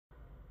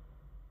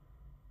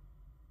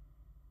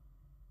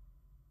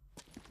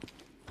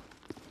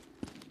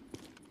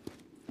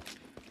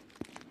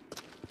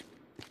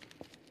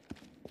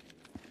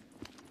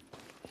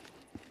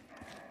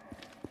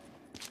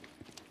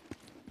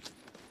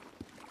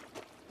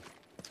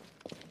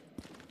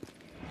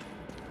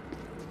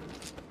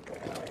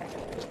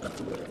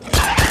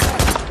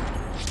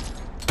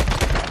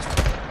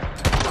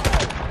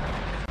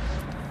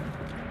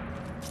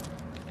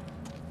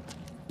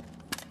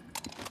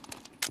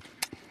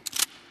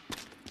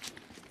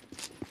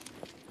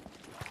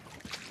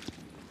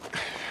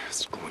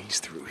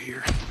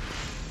here.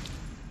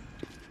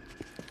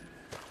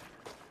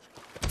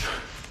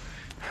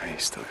 You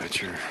still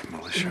got your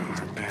militia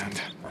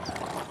armband.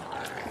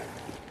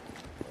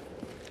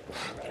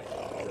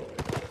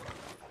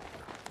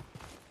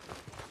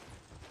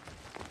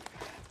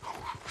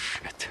 Oh,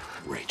 shit.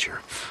 Rager.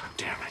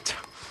 Damn it.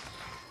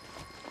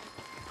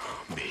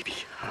 Maybe.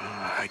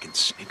 I can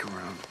sneak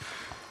around.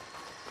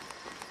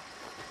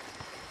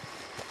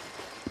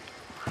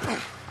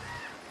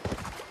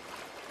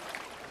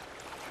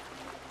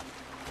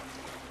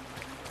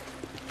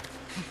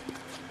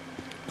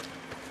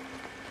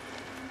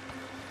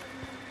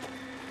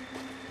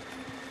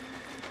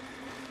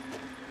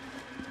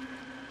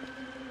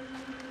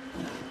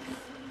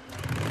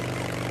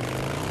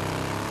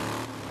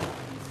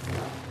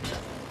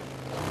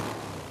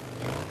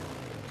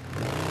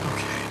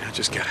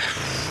 Just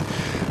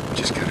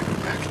gotta go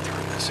back and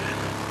turn this in.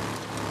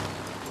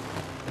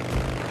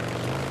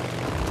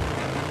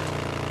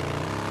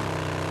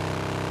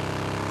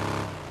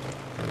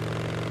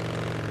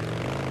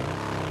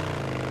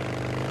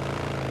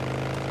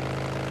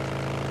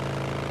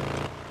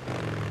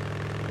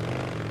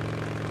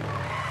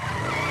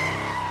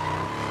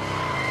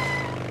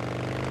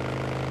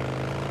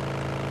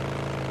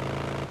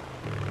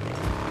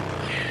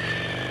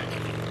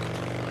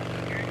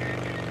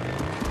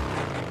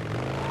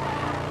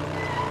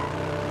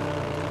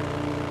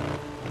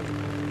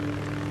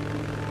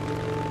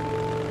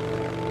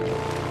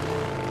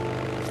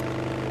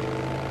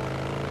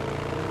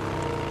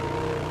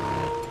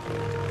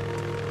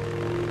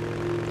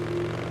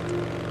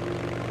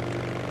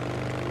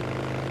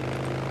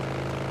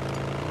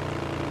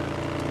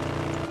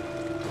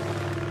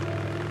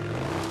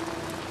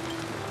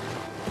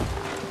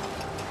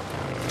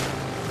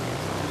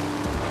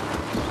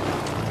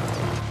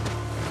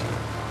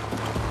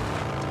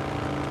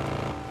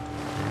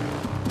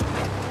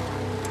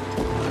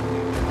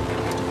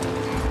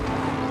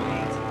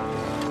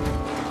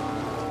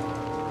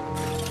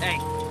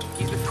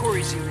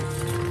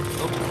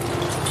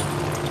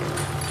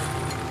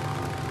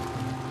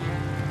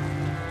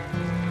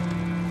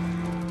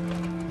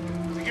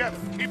 Together,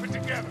 keep it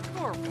together.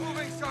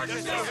 Moving,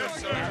 Sergeant.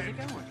 Yes, sir. How's it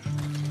going?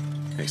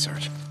 Hey,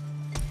 Sarge.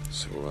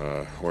 So,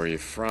 where are you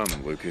from,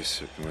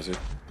 Lucas, was it?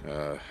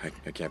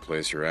 I can't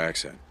place your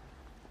accent.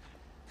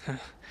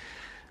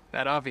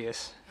 That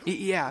obvious.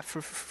 Yeah,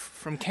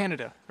 from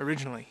Canada,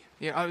 originally.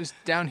 Yeah, I was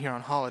down here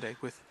on holiday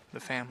with the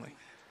family.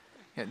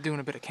 Yeah, doing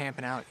a bit of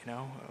camping out, you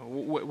know,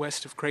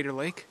 west of Crater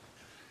Lake.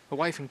 The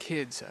wife and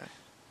kids,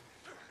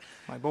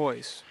 my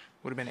boys,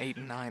 would have been 8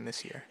 and 9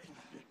 this year.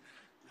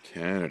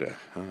 Canada.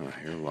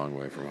 You're a long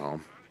way from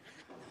home.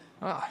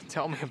 Oh,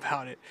 tell me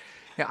about it.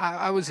 Yeah,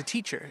 I was a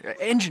teacher,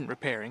 engine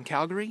repair in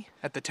Calgary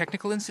at the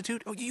Technical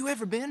Institute. Oh, you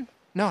ever been?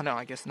 No,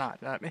 I guess not.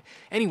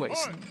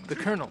 Anyways, the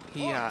colonel,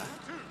 he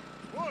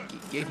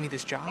gave me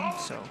this job,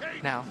 so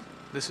now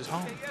this is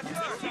home.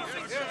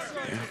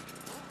 Yeah.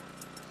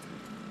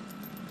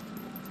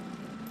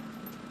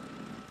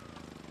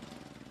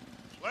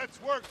 Let's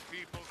work,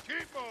 people.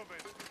 Keep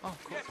moving. Oh,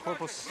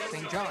 Corporal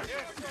St. John.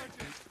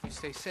 You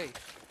stay safe,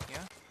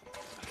 yeah?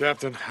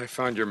 Captain, I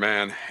found your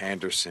man,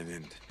 Anderson,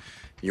 and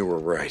you were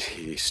right.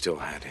 He still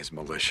had his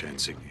militia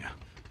insignia.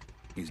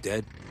 He's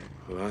dead?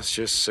 Well, let's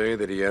just say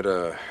that he had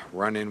a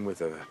run-in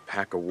with a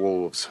pack of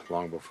wolves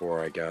long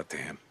before I got to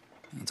him.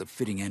 That's a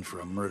fitting end for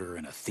a murderer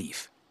and a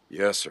thief.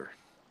 Yes, sir.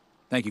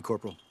 Thank you,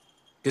 Corporal.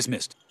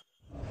 Dismissed.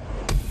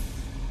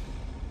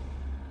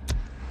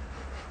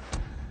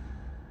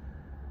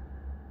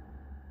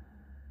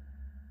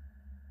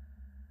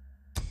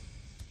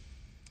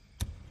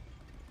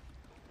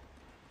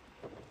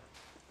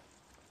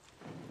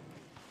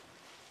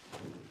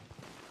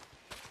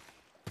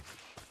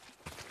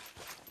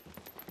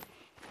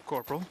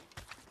 Corporal.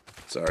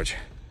 Sarge.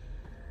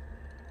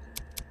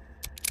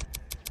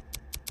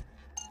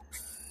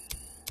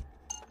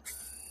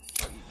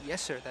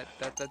 Yes, sir.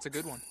 That's a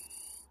good one.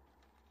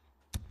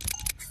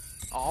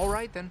 All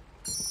right, then.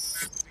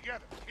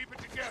 Together. Keep it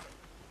together.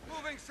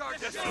 Moving,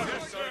 Sergeant. Yes, sir.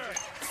 Yes, Sergeant.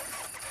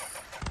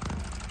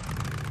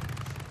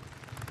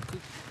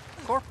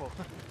 Corporal,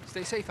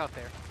 stay safe out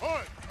there.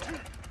 1, 2,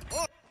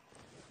 1.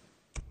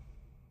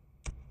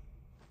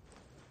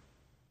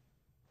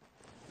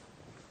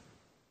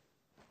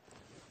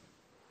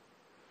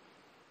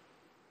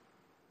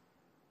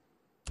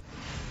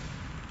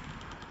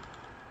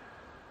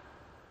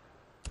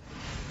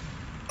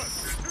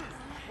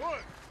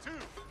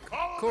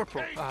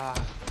 Corporal,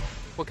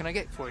 what can I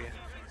get for you?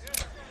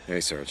 Hey,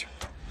 Sarge.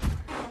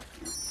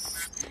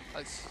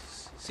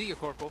 See you,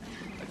 Corporal.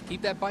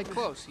 Keep that bike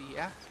close,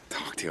 yeah?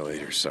 Talk to you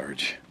later,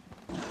 Sarge.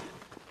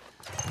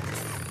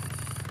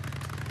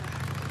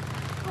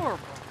 Corporal.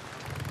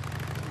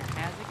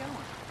 How's it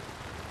going?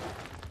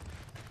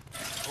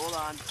 Hold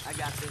on, I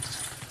got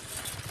this.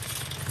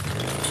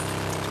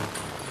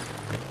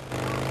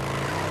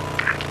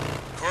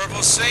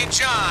 Corporal St.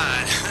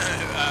 John.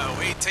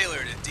 Wade Taylor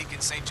to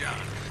Deacon St. John.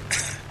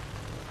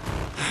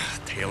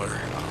 Taylor,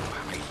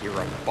 I hear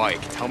a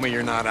bike. Tell me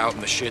you're not out in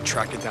the shit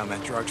tracking down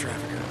that drug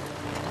trafficker.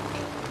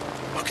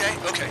 okay?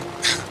 Okay.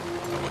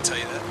 I won't tell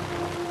you that,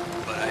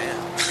 but I am.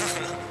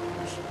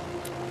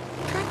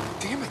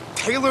 God damn it,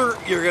 Taylor,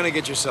 you're gonna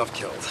get yourself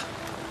killed.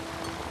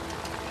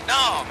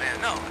 No, man,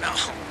 no.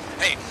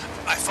 Hey,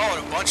 I followed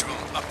a bunch of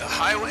them up the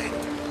highway.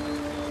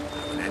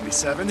 An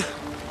MB7?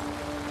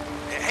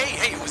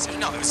 Hey, it was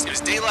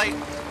daylight,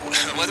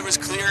 the weather was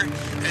clear,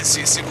 I didn't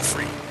see a single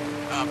free.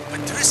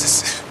 But there is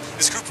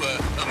this group of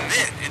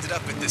men ended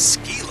up at this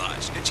ski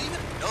lodge. Did you even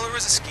know there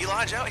was a ski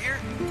lodge out here?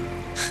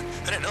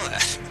 I didn't know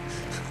that.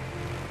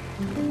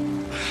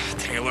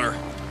 Taylor.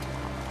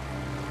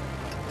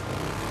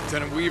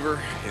 Lieutenant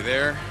Weaver, you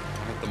there?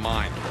 I'm at the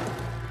mine.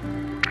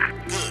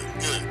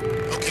 Good.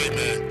 Okay,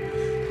 man.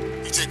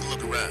 You take a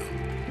look around.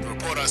 The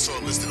report I saw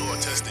listed ore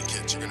testing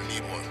kits. You're gonna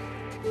need one.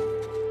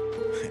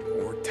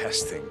 Ore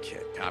testing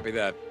kit. Copy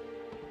that.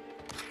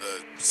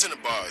 The center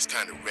bar is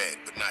kind of red,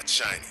 but not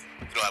shiny.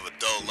 It'll have a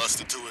dull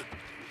luster to it.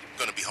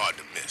 Gonna be hard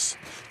to miss.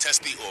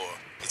 Test the ore.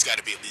 It's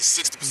gotta be at least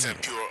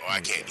 60% pure or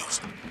I can't use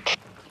it.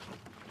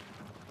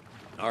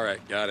 All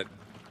right, got it.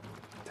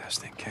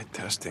 Testing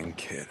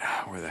kit.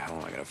 Where the hell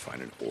am I gonna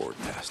find an ore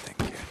testing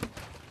kit?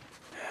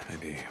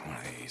 Maybe one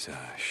of these,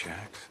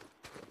 shacks?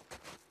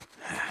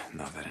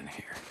 Nothing in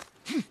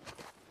here.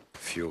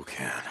 Fuel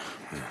can.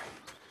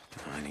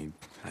 I need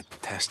a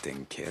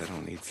testing kit. I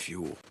don't need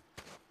fuel.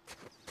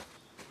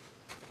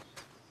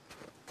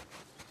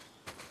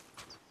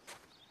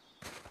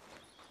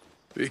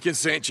 Deacon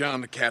St.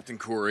 John to Captain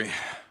Corey.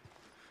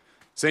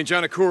 St.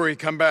 John to Corey,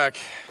 come back.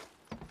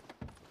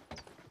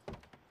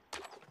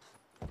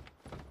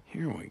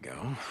 Here we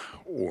go.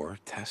 Ore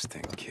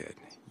testing kit.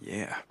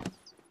 Yeah.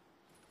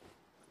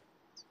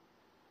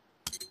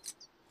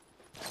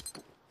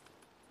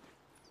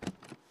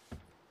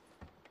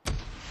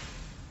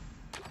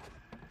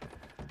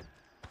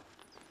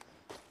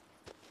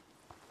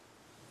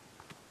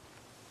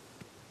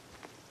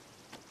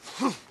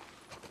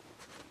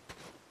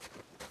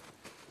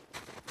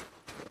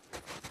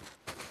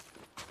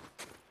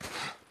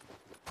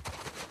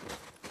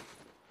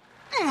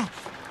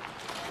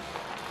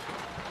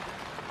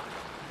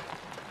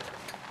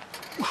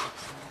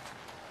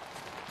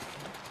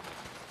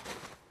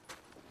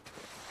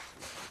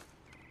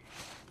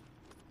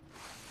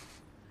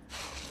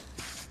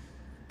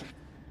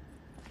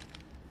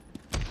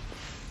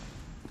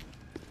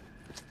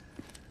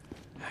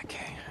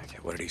 Okay,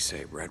 what did he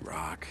say? Red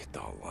rock,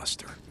 dull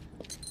luster.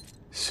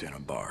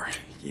 Cinnabar,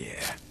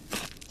 yeah.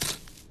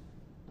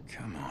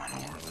 Come on,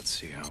 ore, let's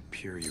see how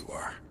pure you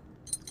are.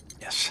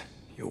 Yes,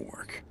 you'll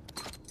work.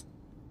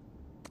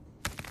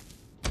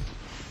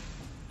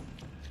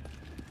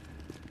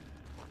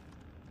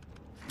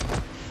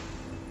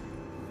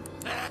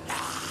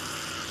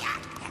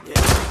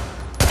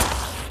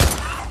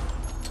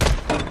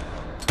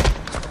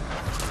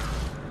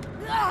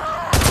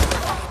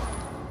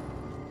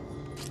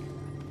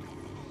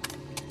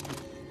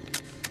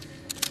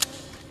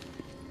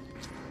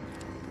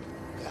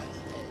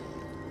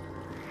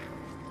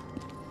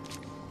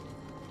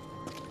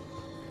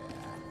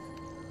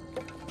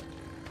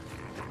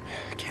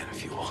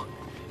 Fuel.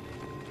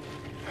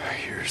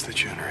 Here's the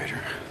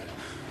generator.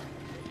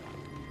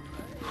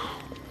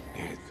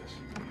 Needed this.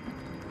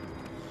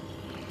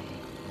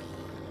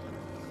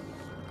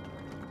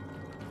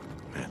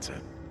 That's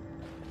it.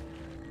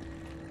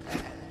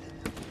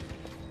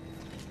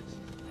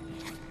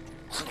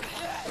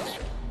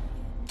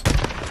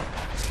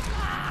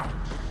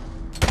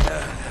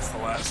 That's the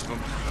last of them.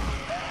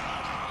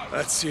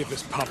 Let's see if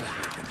this pump is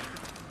working.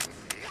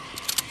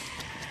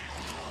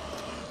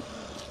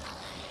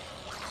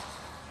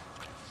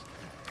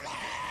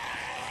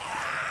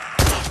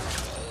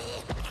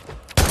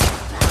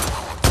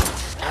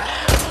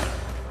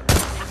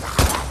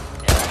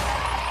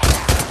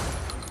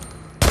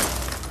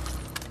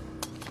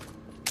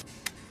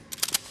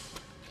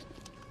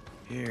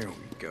 Here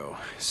we go,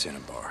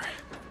 Cinnabar.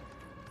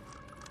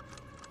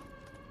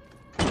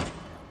 Okay,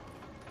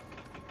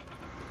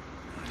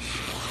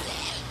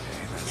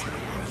 that's not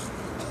good.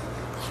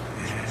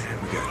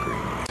 And we got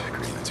green lights.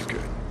 Green lights are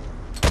good.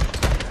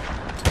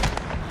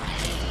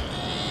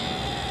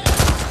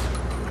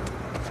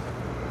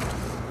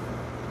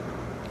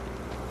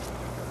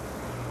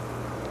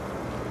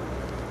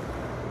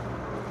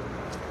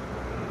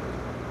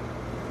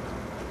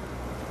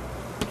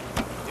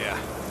 Yeah,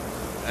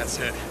 that's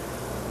it.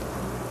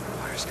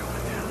 Fire's going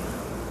down.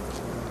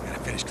 Gotta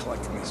finish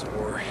collecting this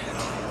ore and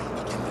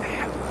get the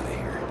hell out of here.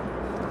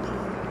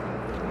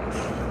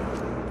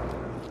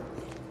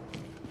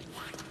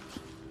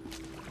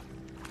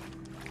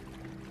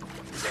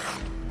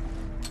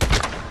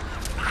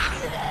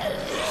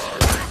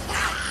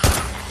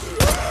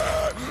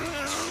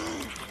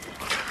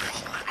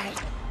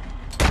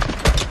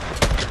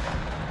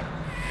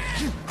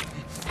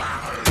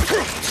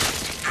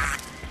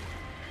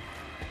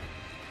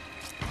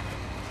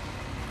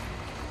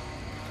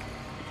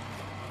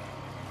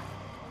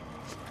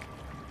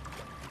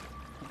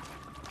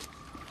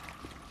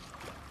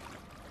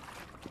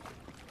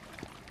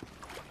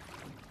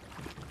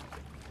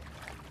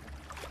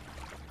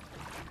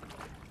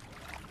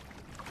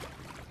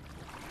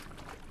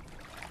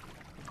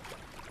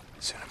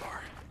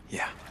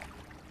 Yeah.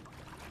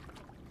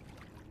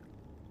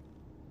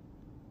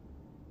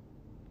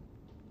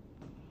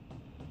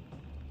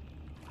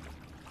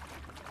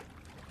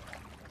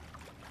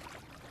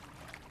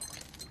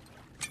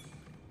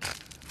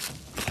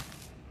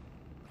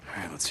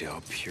 Alright, let's see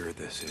how pure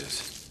this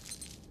is.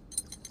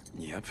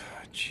 Yep,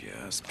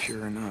 just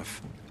pure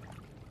enough.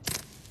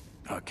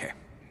 Okay,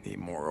 need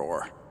more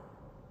ore.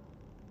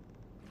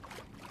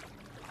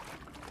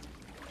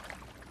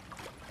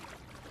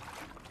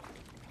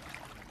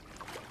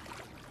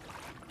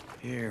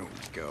 Here we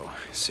go,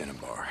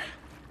 cinnabar.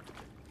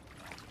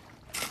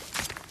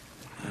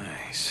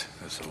 Nice,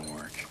 this'll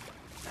work.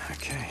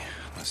 Okay,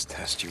 let's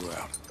test you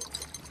out.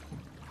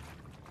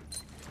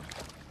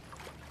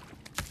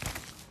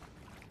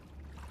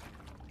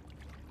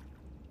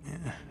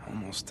 Yeah,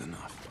 almost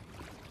enough.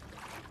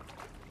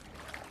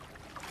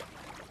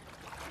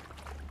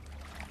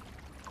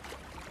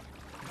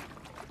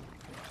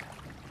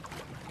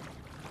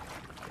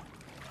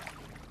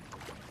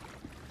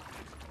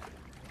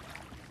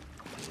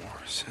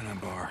 More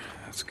cinnabar,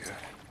 that's good,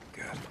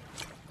 good.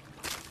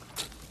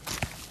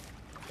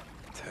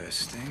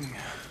 Testing.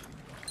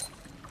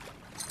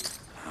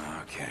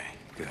 Okay,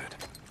 good.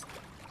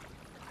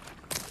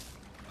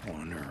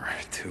 One or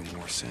two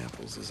more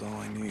samples is all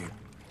I need.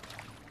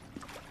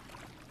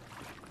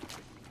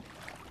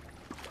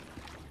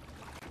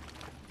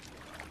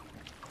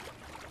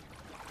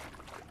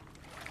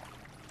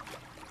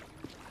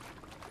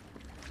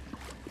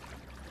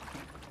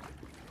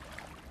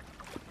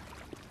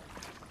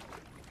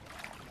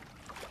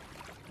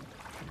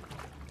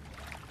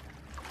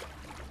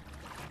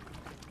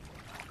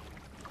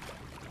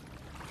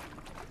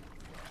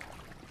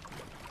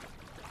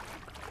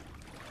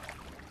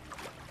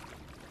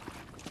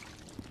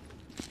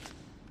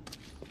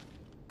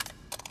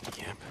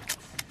 Yep.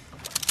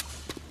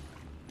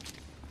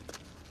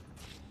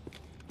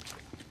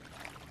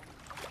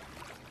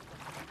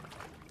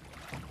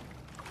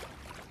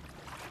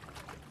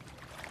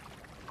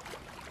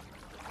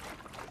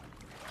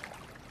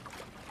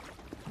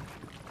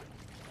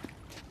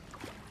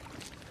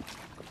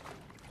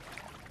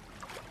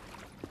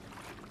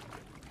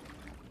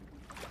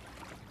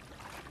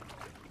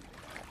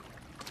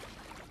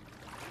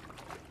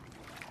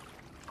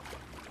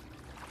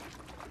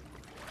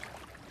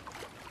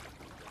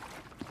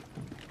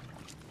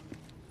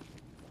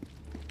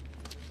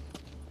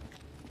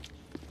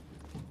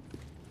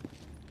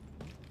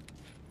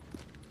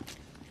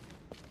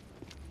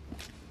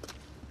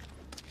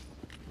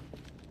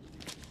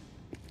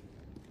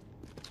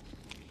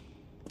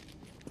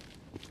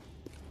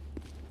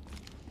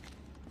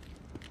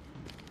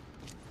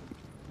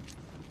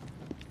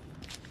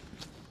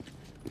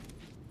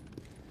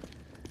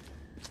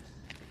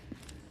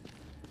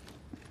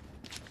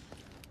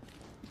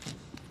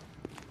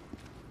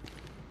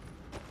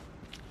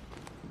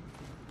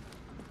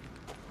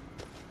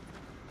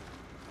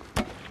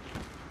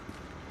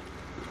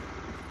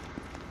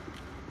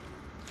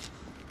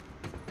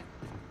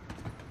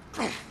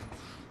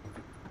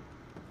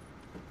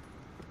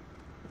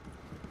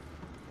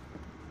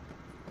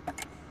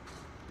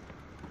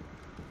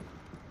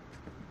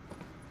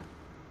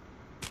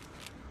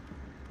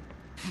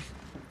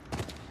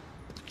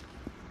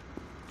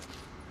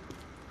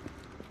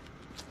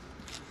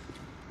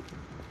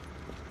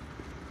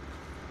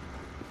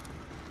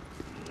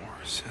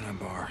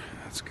 Cinnabar,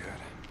 that's good,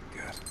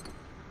 good.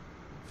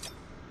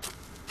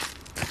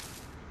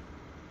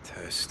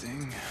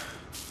 Testing.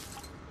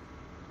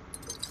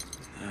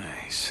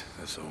 Nice,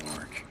 this'll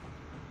work.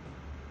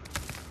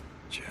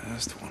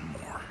 Just one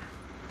more.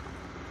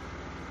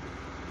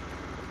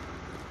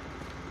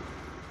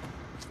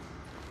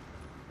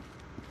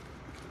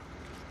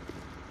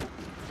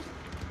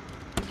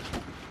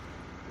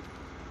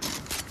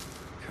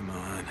 Come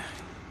on.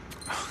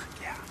 Oh,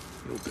 yeah,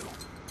 you'll do.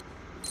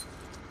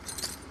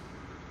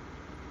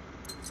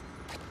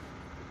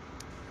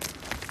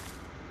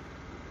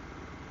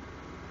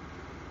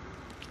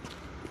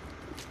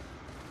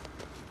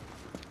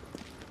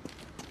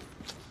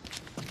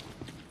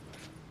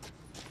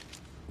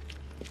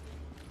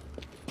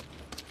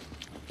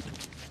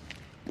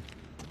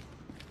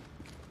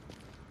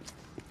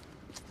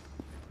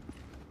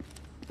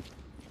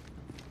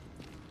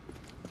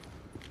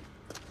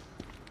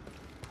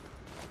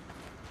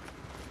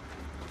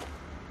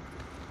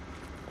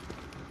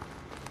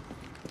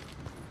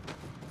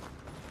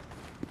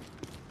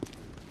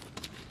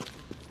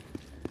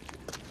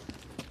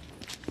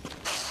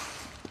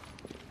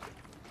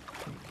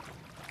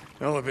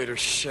 Elevator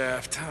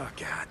shaft. Oh,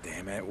 god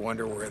damn it.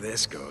 Wonder where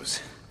this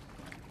goes.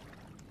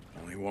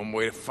 Only one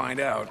way to find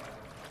out.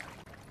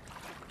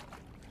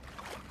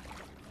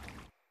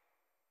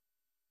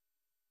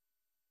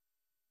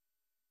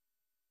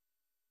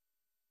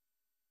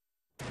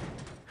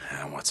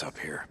 What's up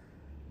here?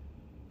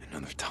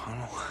 Another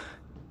tunnel?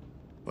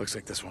 Looks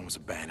like this one was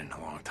abandoned a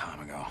long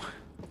time ago.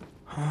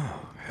 Huh,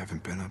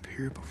 haven't been up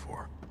here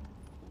before.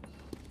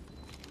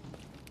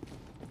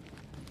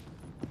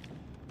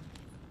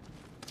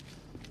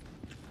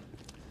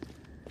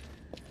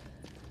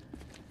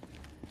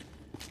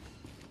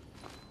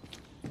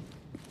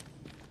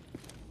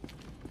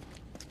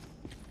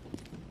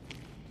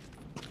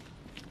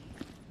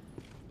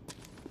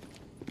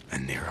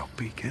 NERO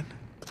beacon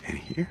in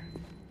here.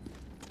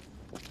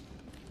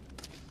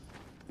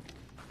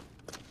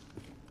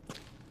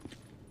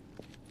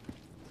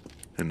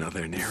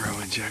 Another NERO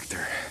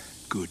injector.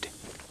 Good.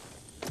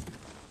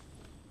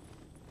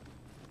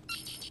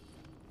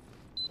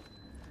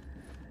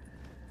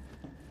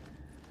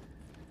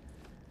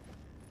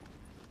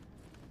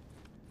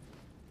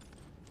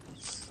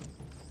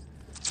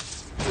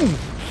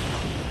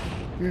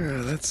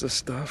 Yeah, that's the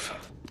stuff.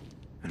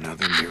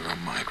 Another NERO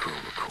micro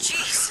recorder.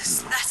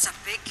 Jesus, that's a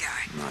big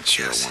guy. I'm not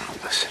sure I want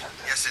to listen.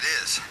 Yes, it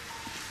is.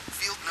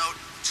 Field note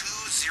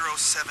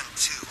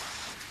 2072.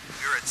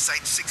 We're at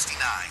Site 69.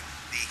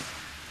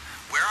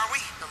 Where are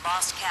we? The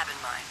Lost Cabin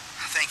Mine.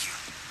 Thank you.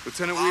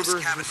 Lieutenant Lost Weaver,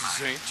 Cabin this is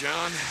Mine. St.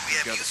 John.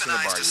 We have Got the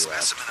euthanized cinnabar a you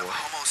asked specimen of for.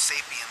 Homo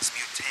sapiens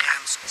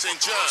mutans St.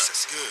 John,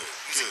 corporosus good,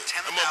 using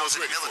good. 10,000 I'm almost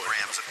ready for it.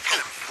 milligrams of Oh,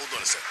 ketamine. hold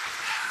on a second.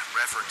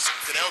 Referencing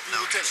Can I help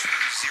field you, note Lieutenant?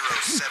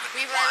 2071,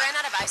 Weaver, I ran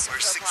out of where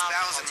isopropyl 6,000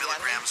 alcohol.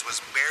 milligrams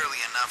was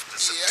barely enough to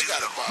subdue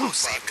got the a Homo bottle of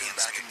vodka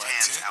sapiens back in my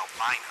mutans tent.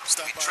 albino.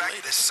 Stop We by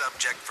tracked later. this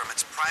subject from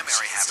its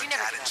primary You never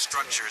habitat give and up,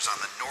 structures on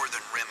the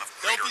northern rim of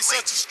Don't Crater be Lake,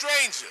 such a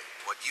stranger.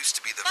 what used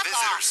to be the Fuck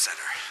visitor off.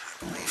 center,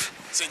 I believe.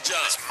 St. John.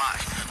 It's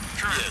mine.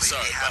 Currently,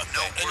 sorry we have about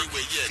no that.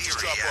 Anyway, working yeah,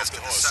 just theory drop as off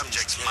to the the horse soon as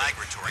subject's you can.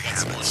 migratory Got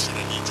some more habits, shit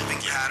I need you to living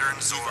get.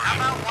 patterns, or... How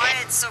about why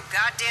it's so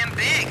goddamn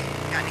big?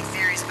 Got any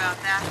theories about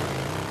that?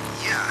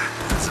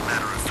 Yeah, as a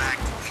matter of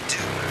fact, we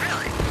do.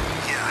 Really?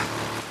 Yeah.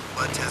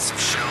 Blood tests have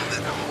shown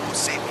that Homo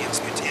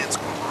sapiens mutans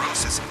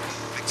corporosus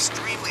move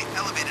extremely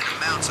elevated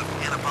amounts of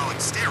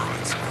anabolic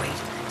steroids. Wait,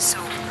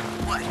 so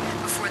what?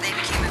 Before they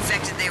became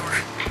infected, they were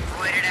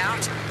roided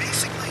out?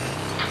 Basically,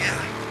 yeah.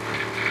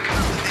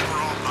 Not that they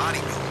were all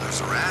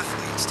bodybuilders or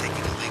athletes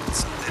taking illegal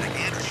synthetic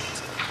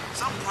androgens.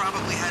 Some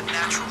probably had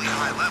naturally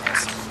high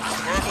levels.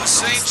 Corporal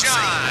St.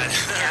 John.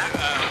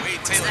 Yeah. Wade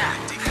What's Taylor. that?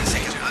 Deacon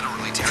They St. can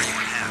literally tear you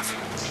in half.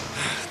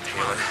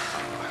 Come on.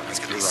 Let's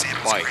get You're these a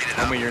samples bike. graded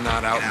Tell up. me you're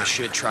not out Get in the of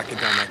shit tracking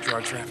down that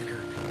drug trafficker.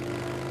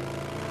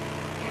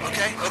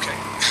 Okay.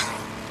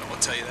 I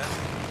won't tell you that,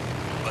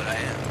 but I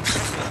am.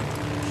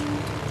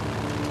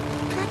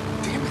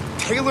 Damn it,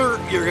 Taylor,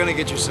 you're gonna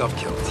get yourself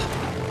killed.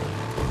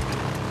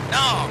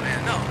 No,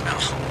 man, no.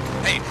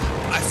 Hey,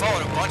 I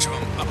followed a bunch of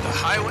them up the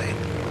highway.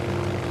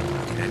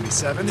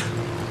 97? Yeah,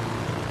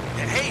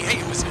 hey,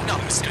 it was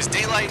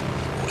daylight.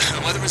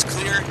 The weather was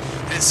clear.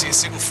 I didn't see a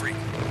single freak.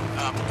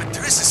 But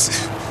there is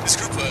this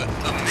group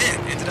of men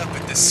ended up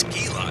at the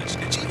ski lodge.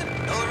 Did you even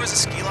know there was a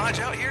ski lodge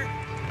out here?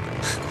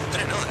 I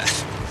didn't know that.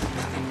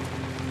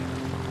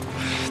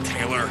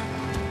 Taylor.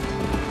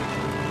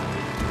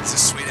 It's a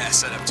sweet ass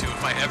setup too.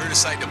 If I ever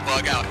decide to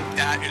bug out,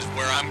 that is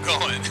where I'm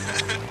going.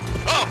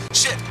 Oh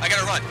shit! I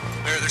gotta run.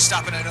 They're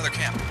stopping at another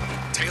camp.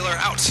 Taylor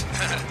out.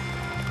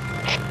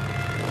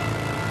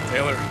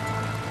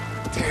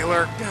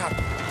 Taylor. God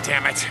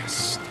damn it.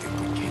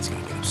 Stupid kid's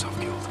gonna get himself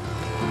killed.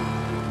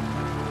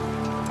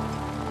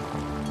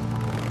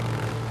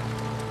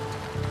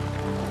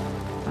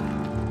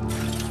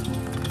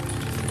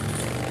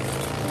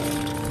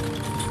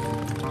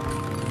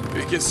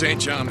 Deacon St.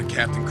 John to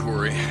Captain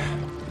Corey.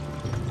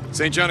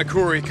 St. John to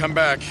Corey, come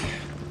back.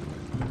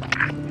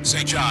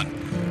 St. John,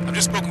 I've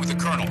just spoken with the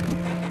Colonel.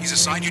 He's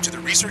assigned you to the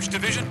research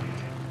division?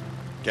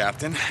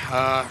 Captain.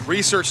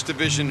 Research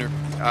division, or,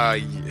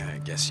 yeah, I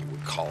guess you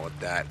would call it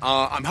that.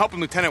 I'm helping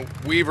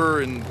Lieutenant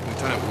Weaver and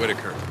Lieutenant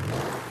Whitaker.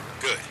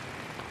 Good.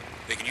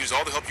 They can use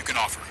all the help you can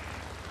offer.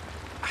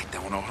 I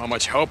don't know how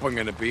much help I'm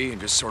gonna be,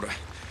 and just sort of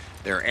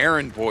their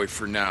errand boy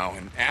for now.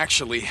 And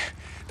actually,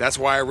 that's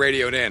why I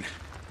radioed in.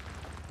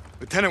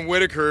 Lieutenant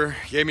Whitaker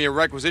gave me a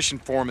requisition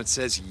form that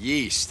says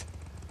yeast.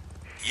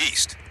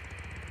 Yeast?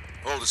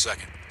 Hold a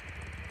second.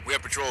 We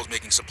have patrols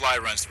making supply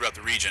runs throughout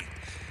the region.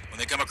 When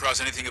they come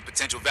across anything of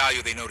potential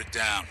value, they note it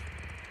down.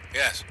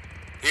 Yes.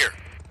 Here.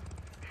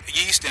 The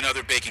yeast and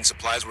other baking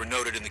supplies were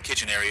noted in the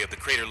kitchen area of the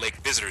Crater Lake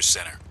Visitors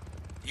Center.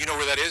 You know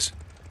where that is?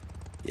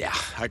 Yeah,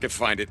 I could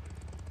find it.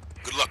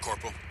 Good luck,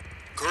 Corporal.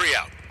 Curry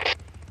out.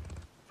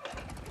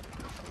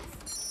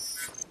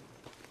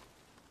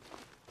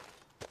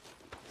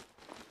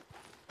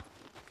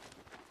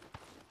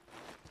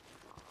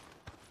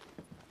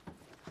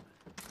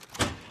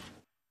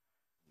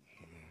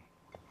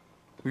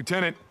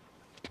 Lieutenant.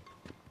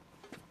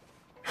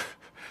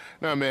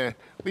 Nah, man.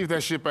 Leave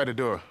that shit by the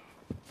door.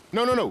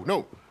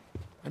 No.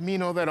 I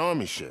mean all that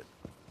army shit.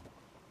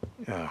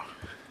 Oh.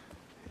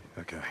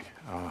 Okay.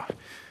 I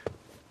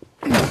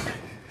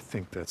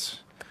think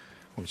that's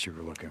what you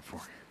were looking for.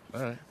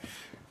 All right.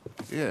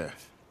 Yeah,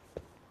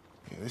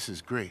 this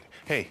is great.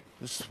 Hey,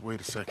 just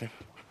wait a second.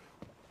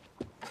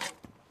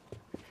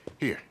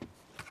 Here.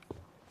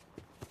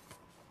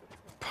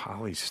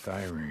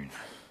 Polystyrene.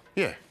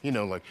 Yeah, you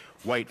know, like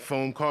white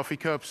foam coffee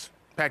cups,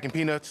 packing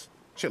peanuts,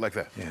 shit like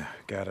that. Yeah,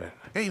 got it.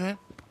 Hey, man.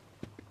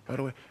 By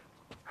the way,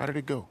 how did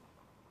it go?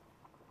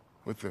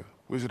 With the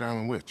Wizard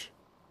Island Witch?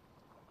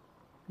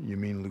 You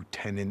mean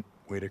Lieutenant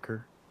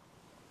Whitaker?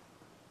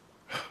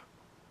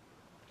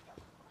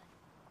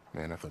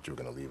 Man, I thought you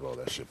were gonna leave all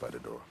that shit by the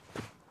door.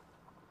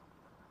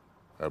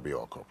 That'll be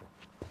all, Corporal.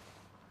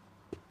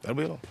 That'll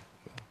be all.